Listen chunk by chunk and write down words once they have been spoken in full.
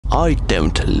I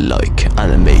don't like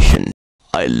animation.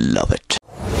 I love it.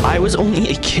 I was only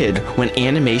a kid when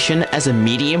animation as a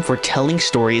medium for telling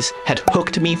stories had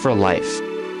hooked me for life.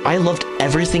 I loved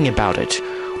everything about it.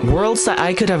 Worlds that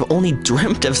I could have only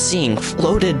dreamt of seeing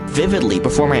floated vividly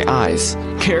before my eyes.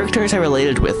 Characters I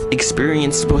related with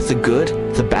experienced both the good,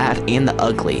 the bad, and the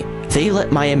ugly. They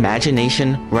let my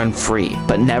imagination run free,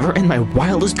 but never in my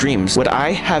wildest dreams would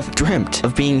I have dreamt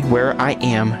of being where I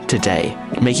am today,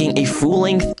 making a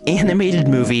full-length animated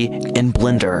movie in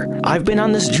Blender. I've been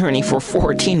on this journey for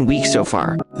 14 weeks so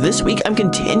far. This week I'm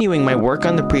continuing my work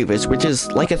on the previs, which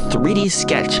is like a 3D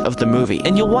sketch of the movie,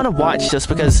 and you'll want to watch this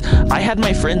because I had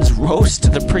my friends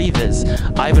roast the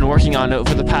previs I've been working on it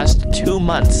for the past 2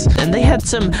 months, and they had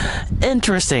some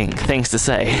interesting things to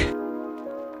say.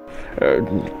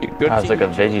 That was like a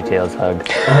VeggieTales hug.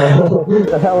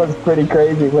 That was pretty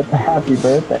crazy with the happy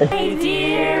birthday. Hey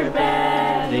dear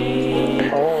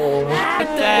Betty. Oh,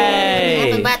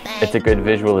 birthday! It's a good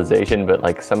visualization, but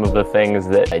like some of the things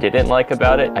that I didn't like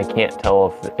about it, I can't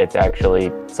tell if it's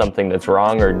actually something that's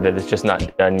wrong or that it's just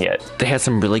not done yet. They had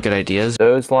some really good ideas.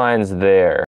 Those lines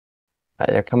there,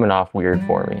 they're coming off weird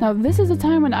for me. Now this is a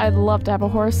time when I'd love to have a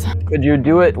horse. Could you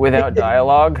do it without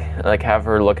dialogue? Like have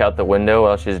her look out the window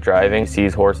while she's driving,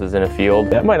 sees horses in a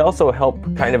field? That might also help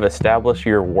kind of establish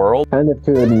your world. Kind of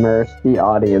to immerse the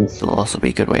audience. It'll also be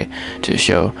a good way to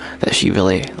show that she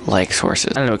really likes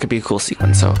horses. I don't know, it could be a cool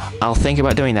sequence, so I'll think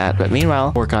about doing that. But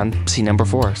meanwhile, work on scene number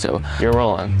 4, so you're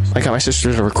rolling. I got my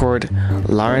sister to record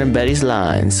Lauren and Betty's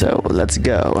lines, so let's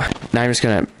go. Now I'm just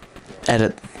gonna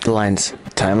edit the lines.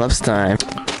 Time-lapse time.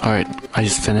 Alright, I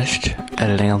just finished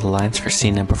editing all the lines for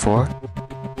scene number 4.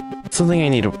 Something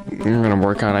I'm gonna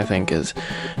work on, I think, is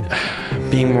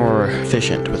being more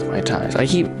efficient with my time. I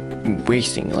keep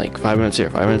wasting like 5 minutes here,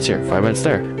 5 minutes here, 5 minutes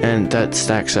there, and that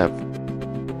stacks up.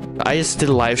 I just did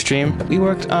a live stream. We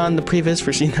worked on the previs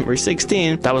for scene number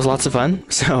 16. That was lots of fun.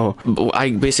 So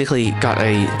I basically got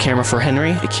a camera for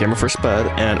Henry, a camera for Spud,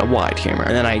 and a wide camera.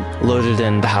 And then I loaded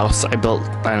in the house I built,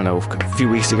 I don't know, a few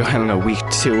weeks ago, I don't know, week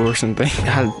 2 or something. I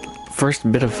had first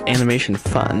bit of animation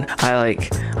fun. I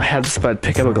had Spud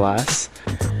pick up a glass,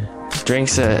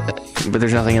 drinks it, but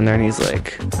there's nothing in there, and he's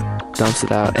like, dumps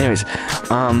it out. Anyways,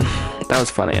 that was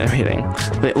funny animating.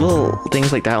 But little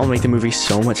things like that will make the movie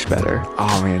so much better.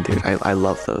 Oh man, dude, I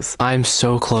love those. I'm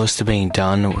so close to being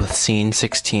done with scene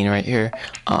 16 right here.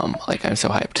 Like I'm so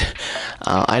hyped.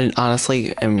 I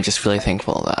honestly am just really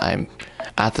thankful that I'm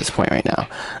at this point right now.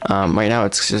 Right now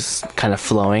it's just kind of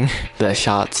flowing, the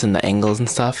shots and the angles and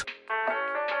stuff.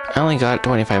 I only got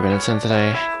 25 minutes in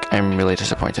today. I'm really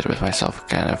disappointed with myself,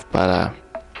 kind of, but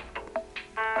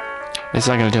it's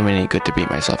not gonna do me any good to beat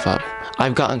myself up.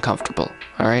 I've gotten comfortable,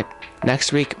 alright?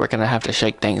 Next week, we're gonna have to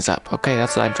shake things up, okay?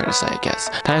 That's what I'm trying to say, I guess.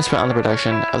 Time spent on the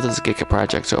production of this Giga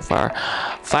project so far,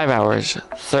 5 hours,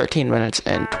 13 minutes,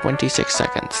 and 26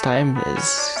 seconds. Time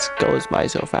goes by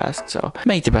so fast, so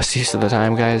make the best use of the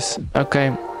time, guys,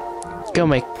 okay? Go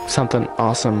make something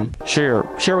awesome. Share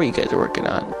what you guys are working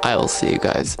on. I will see you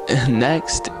guys in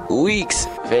next week's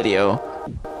video,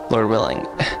 Lord willing.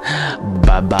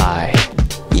 Bye-bye.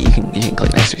 You can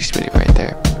click next week's video right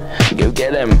there. Go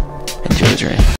get him. Enjoy the journey.